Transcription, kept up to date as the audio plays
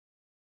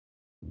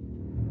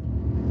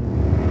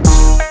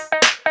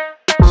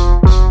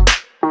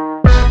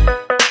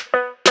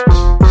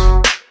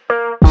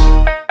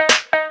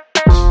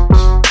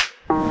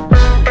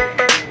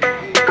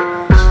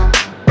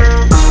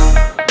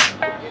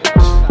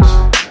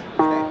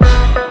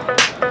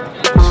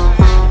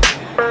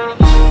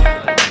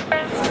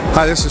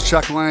Hi, this is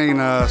Chuck Lane,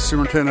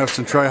 Superintendent of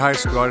Centralia High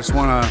School. I just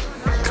want to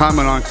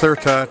comment on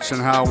ClearTouch and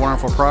how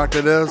wonderful a product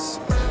it is.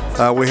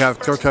 We have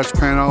ClearTouch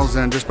panels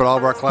in just about all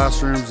of our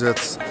classrooms.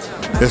 It's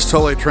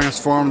totally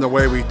transformed the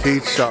way we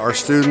teach our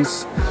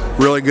students.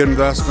 Really good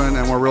investment,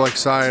 and we're really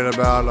excited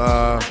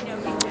about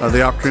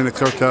the opportunity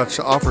that ClearTouch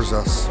offers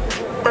us.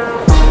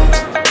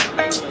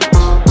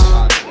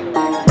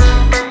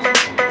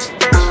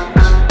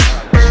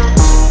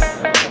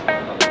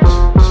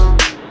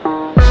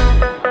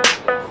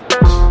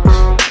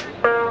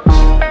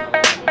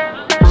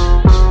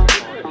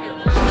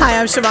 Hi,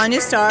 I'm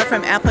Shavanya Starr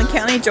from Appleton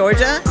County,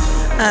 Georgia.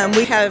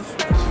 We have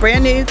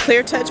brand new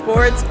ClearTouch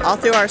boards all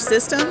through our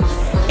system,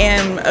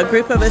 and a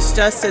group of us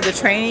just did the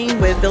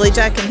training with Billy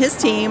Jack and his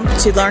team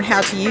to learn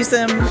how to use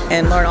them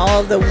and learn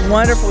all of the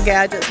wonderful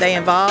gadgets they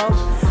involve.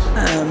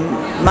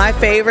 My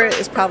favorite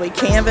is probably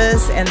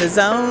Canvas and the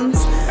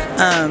zones.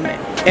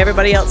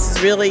 Everybody else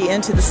is really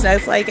into the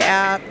Snowflake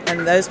app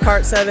and those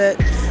parts of it.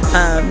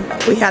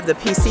 We have the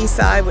PC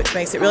side, which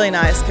makes it really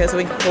nice because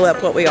we can pull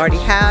up what we already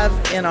have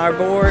in our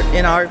board,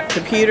 in our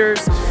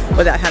computers,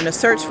 without having to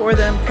search for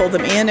them, pull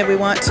them in if we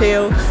want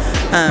to.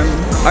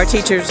 Our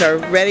teachers are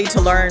ready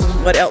to learn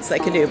what else they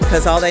can do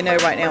because all they know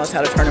right now is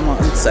how to turn them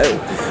on. So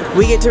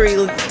we get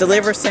to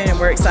deliver soon, and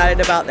we're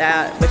excited about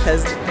that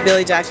because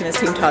Billy Jack and his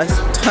team taught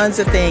us tons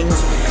of things,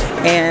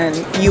 and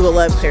you will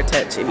love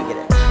ClearTouch if you get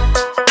it.